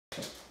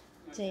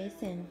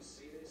Jason,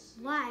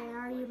 Why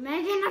are you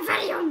making a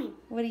video of me?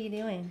 what are you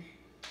doing?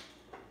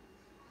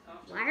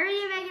 Why are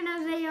you making a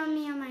video of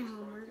me on my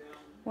homework?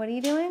 What are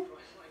you doing?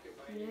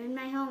 I'm doing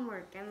my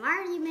homework. And why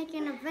are you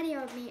making a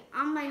video of me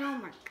on my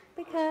homework?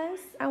 Because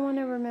I want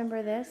to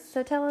remember this.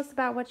 So tell us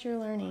about what you're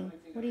learning.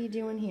 What are you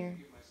doing here?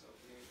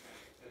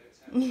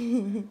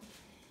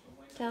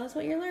 Tell us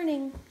what you're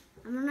learning.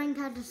 I'm learning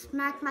how to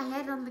smack my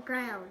head on the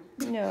ground.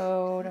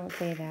 No, don't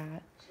say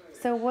that.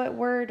 So what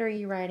word are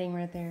you writing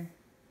right there?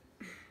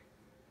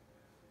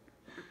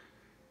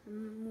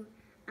 I'm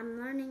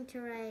learning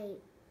to write.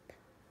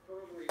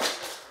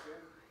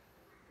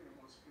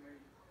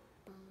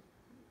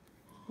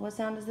 What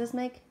sound does this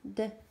make?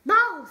 D.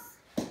 Balls!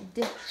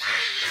 D.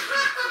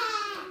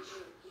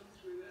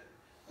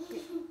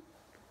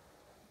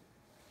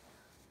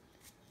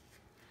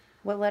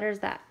 What letter is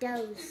that?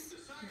 Does.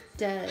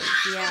 Does,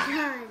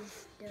 yeah.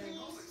 Does.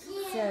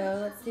 So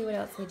let's see what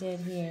else we did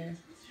here.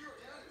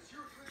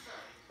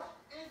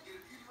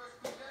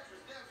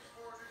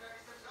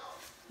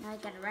 Now I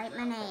gotta write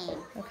my name.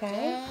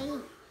 Okay.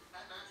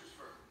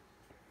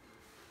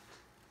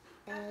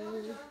 A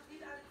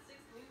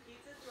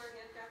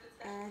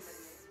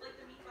S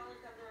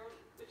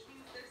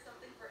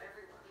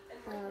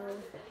O.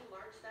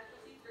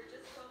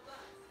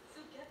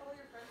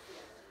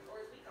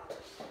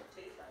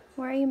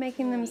 Why are you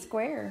making them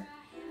square?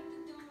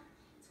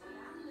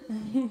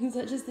 Is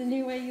that just a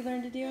new way you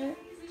learned to do it?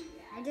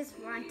 I just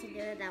want to do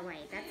it that way.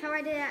 That's how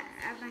I did it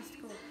at my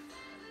school.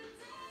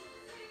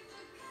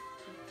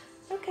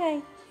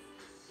 Okay.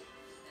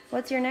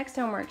 What's your next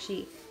homework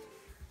sheet?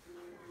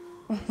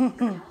 All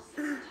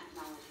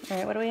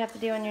right, what do we have to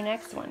do on your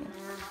next one?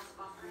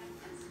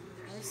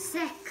 I was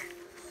sick.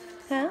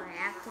 Huh?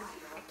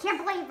 I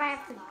can't believe I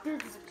have to do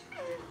this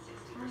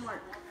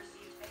homework.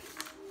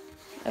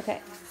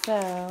 Okay,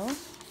 so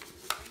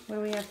what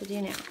do we have to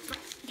do now?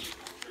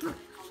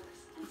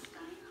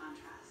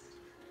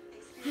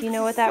 Do you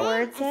know what that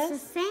word It's says? the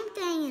same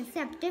thing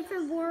except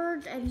different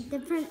words and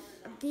different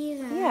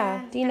these and Yeah.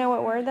 that. Do you know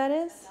what word that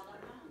is?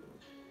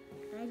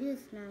 I do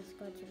math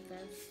questions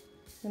though.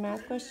 The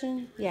math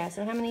question? Yeah,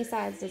 so how many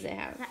sides does it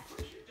have?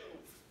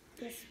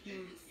 This math.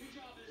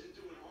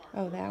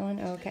 Oh, that one?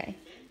 Okay.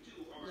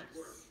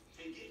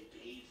 Yes.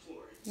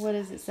 What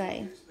does it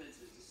say?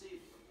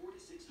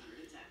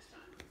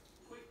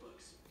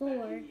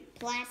 4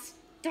 plus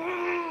 3.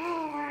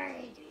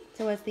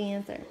 So what's the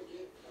answer?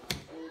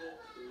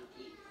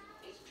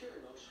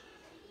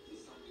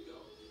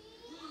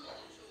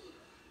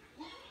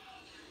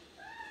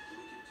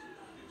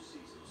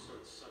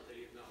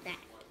 That.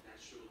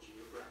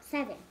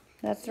 7.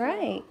 That's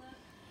right.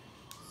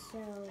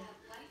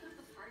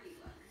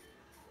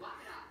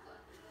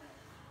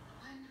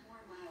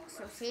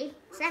 So see?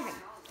 7.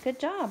 Good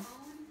job.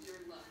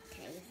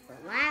 Okay, this is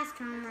the last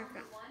homework.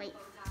 Wait.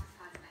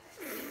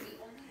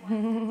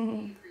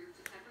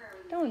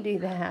 Don't do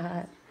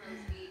that.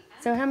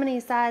 So how many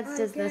sides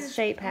does this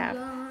shape have?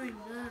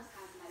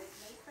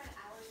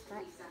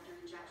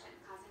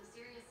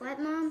 What,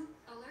 Mom?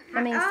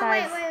 How many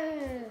sides?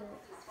 Wait.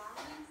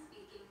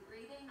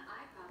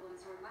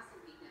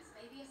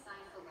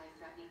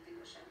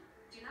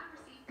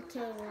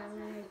 Okay,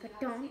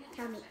 but don't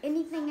tell me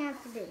anything I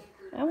have to do.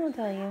 I won't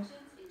tell you.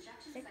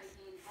 6.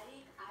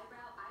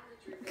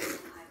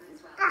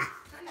 I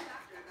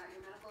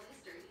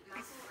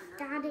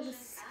thought it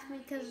was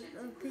because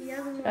of the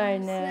other one. I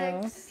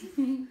know. 6.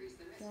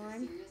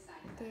 1,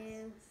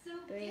 2,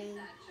 3,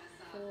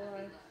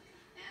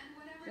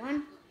 4.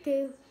 1,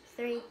 2,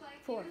 3,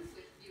 4.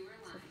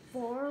 So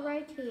 4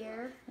 right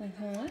here.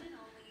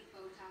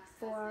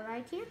 4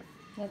 right here.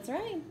 That's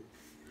right.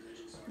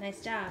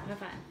 Nice job. High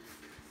five.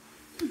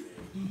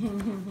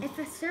 If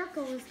a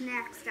circle is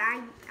next,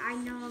 I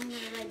know I'm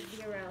gonna write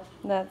 0.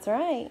 That's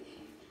right.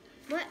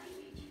 What?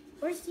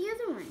 Where's the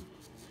other one?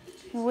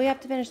 Well, we have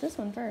to finish this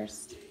one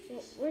first.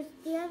 Where's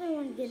the other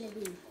one gonna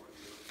be?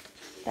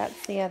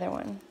 That's the other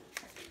one.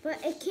 But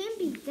it can't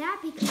be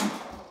that because.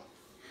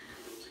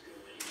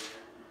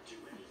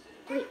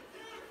 Wait,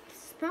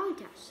 spelling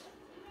test.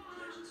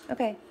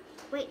 Okay.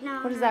 Wait,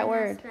 no. What is no, that no,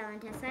 word? Spelling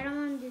test. I don't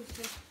want to do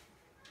this.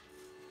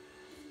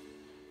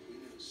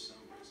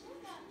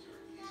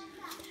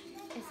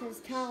 It says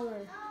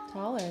taller.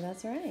 Taller.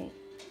 That's right.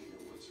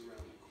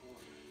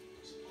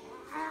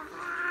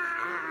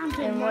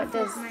 Okay, And what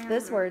this does is my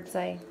this homework. word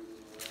say?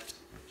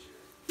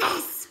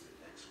 This.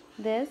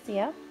 This,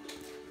 yep.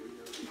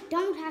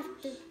 Don't have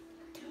to.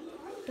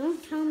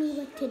 Don't tell me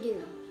what to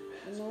do.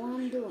 I know what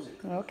I'm doing.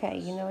 Okay,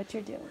 you know what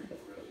you're doing.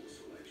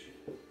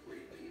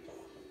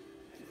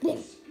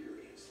 This.